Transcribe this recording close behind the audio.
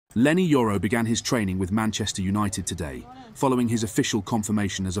Lennyyyoro began his training with Manchester United today, following his official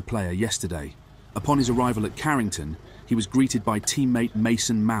confirmation as a player yesterday. Upon his arrival at Carrington, he was greeted by teammate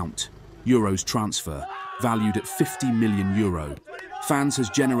Mason Mount. Euro's transfer, valued at €50 million, fans has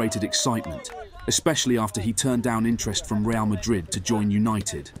generated excitement, especially after he turned down interest from Real Madrid to join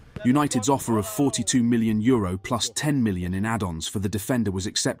United. United's offer of €42 million plus 10 million in add-ons for the defender was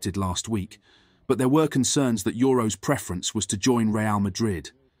accepted last week, but there were concerns that Euro's preference was to join Real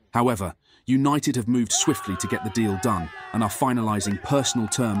Madrid. However, United have moved swiftly to get the deal done and are finalising personal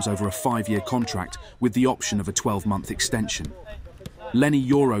terms over a 5-year contract with the option of a 12-month extension.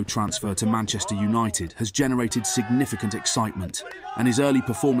 Lenyyoro transfer to Manchester United has generated significant excitement, and his early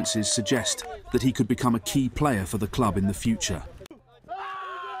performances suggest that he could become a key player for the club in the future.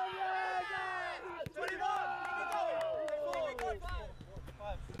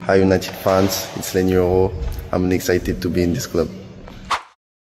 Hi United fans, it's Lenny Yoro. I'm excited to be in this club.